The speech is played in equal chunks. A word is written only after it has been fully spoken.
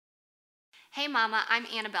Hey Mama, I'm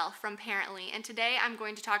Annabelle from Parently, and today I'm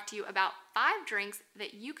going to talk to you about 5 drinks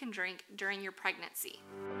that you can drink during your pregnancy.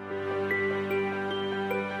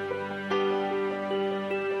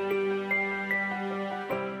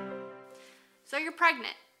 So you're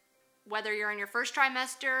pregnant, whether you're in your first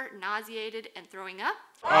trimester, nauseated and throwing up,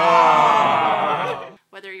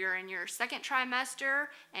 whether you're in your second trimester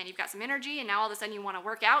and you've got some energy and now all of a sudden you want to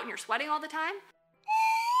work out and you're sweating all the time,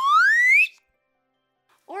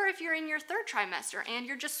 or if you're in your third trimester and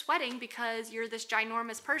you're just sweating because you're this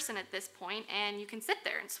ginormous person at this point and you can sit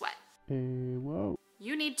there and sweat. Whoa.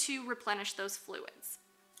 You need to replenish those fluids.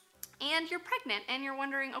 And you're pregnant and you're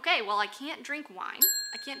wondering, okay, well, I can't drink wine,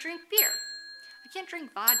 I can't drink beer, I can't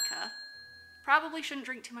drink vodka, probably shouldn't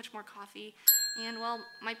drink too much more coffee, and well,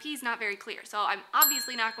 my pee's not very clear, so I'm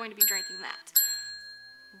obviously not going to be drinking that.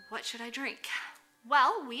 What should I drink?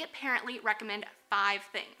 Well, we at Parently recommend 5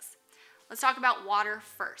 things. Let's talk about water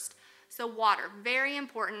first. So water, very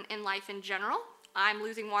important in life in general. I'm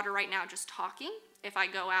losing water right now just talking. If I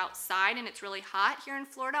go outside and it's really hot here in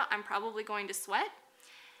Florida, I'm probably going to sweat.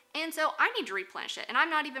 And so I need to replenish it, and I'm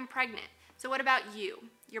not even pregnant. So what about you?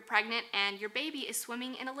 You're pregnant and your baby is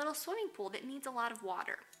swimming in a little swimming pool that needs a lot of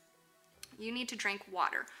water. You need to drink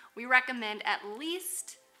water. We recommend at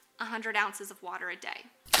least 100 ounces of water a day.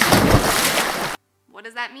 What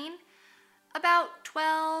does that mean? About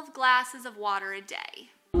 12 glasses of water a day.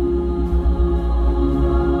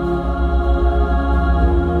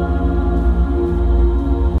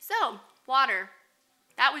 So, water.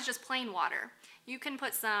 That was just plain water. You can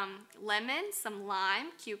put some lemon, some lime,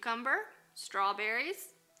 cucumber, strawberries.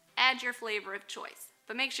 Add your flavor of choice,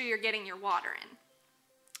 but make sure you're getting your water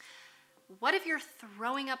in. What if you're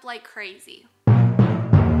throwing up like crazy?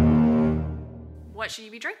 What should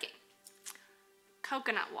you be drinking?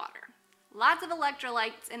 Coconut water. Lots of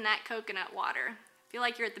electrolytes in that coconut water. Feel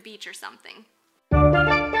like you're at the beach or something.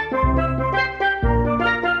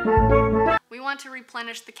 We want to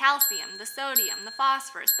replenish the calcium, the sodium, the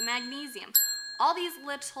phosphorus, the magnesium, all these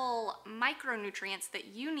little micronutrients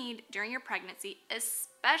that you need during your pregnancy,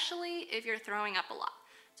 especially if you're throwing up a lot.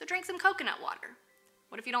 So drink some coconut water.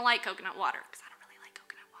 What if you don't like coconut water? Because I don't really like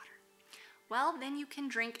coconut water. Well, then you can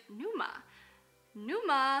drink Numa.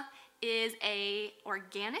 Numa is an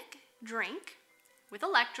organic drink with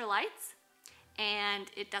electrolytes, and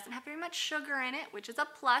it doesn't have very much sugar in it, which is a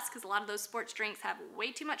plus because a lot of those sports drinks have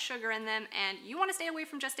way too much sugar in them, and you want to stay away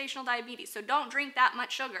from gestational diabetes, so don't drink that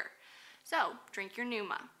much sugar. So drink your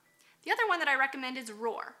Numa. The other one that I recommend is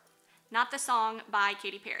Roar, not the song by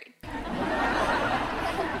Katy Perry.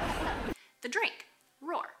 The drink,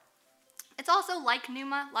 Roar. It's also like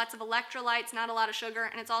Numa, lots of electrolytes, not a lot of sugar,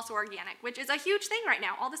 and it's also organic, which is a huge thing right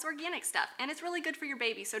now, all this organic stuff. And it's really good for your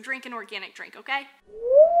baby, so drink an organic drink, okay?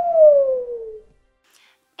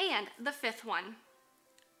 And the 5th one,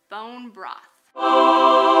 bone broth.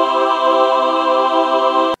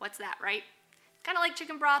 What's that, right? Kind of like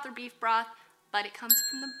chicken broth or beef broth, but it comes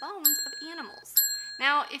from the bones of animals.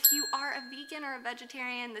 Now, if you are a vegan or a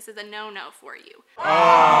vegetarian, this is a no-no for you.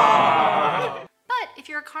 But if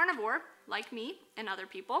you're a carnivore, like me and other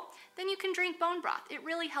people, then you can drink bone broth. It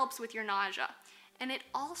really helps with your nausea. And it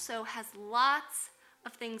also has lots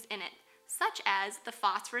of things in it, such as the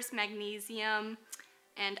phosphorus, magnesium,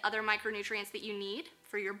 and other micronutrients that you need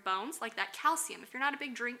for your bones, like that calcium. If you're not a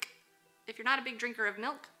big drinker of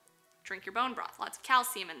milk, drink your bone broth. Lots of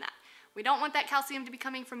calcium in that. We don't want that calcium to be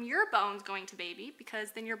coming from your bones going to baby,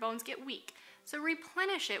 because then your bones get weak. So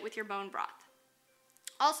replenish it with your bone broth.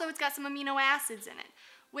 Also, it's got some amino acids in it,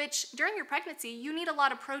 which during your pregnancy, you need a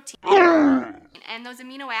lot of protein. And those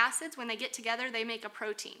amino acids, when they get together, they make a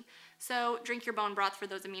protein. So drink your bone broth for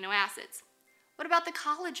those amino acids. What about the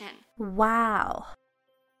collagen? Wow.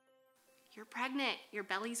 You're pregnant, your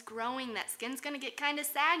belly's growing, that skin's gonna get kind of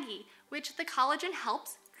saggy, which the collagen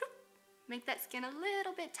helps make that skin a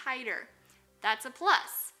little bit tighter. That's a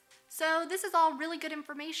plus. So this is all really good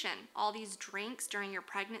information. All these drinks during your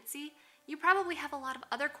pregnancy. You probably have a lot of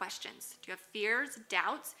other questions. Do you have fears,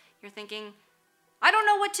 doubts? You're thinking, I don't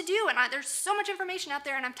know what to do, and there's so much information out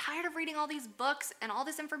there, and I'm tired of reading all these books and all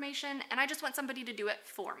this information, and I just want somebody to do it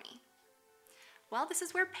for me. Well, this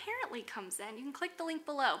is where Parently comes in. You can click the link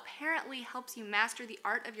below. Parently helps you master the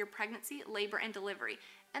art of your pregnancy, labor, and delivery,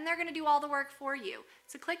 and they're gonna do all the work for you.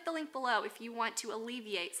 So click the link below if you want to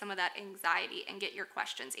alleviate some of that anxiety and get your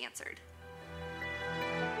questions answered.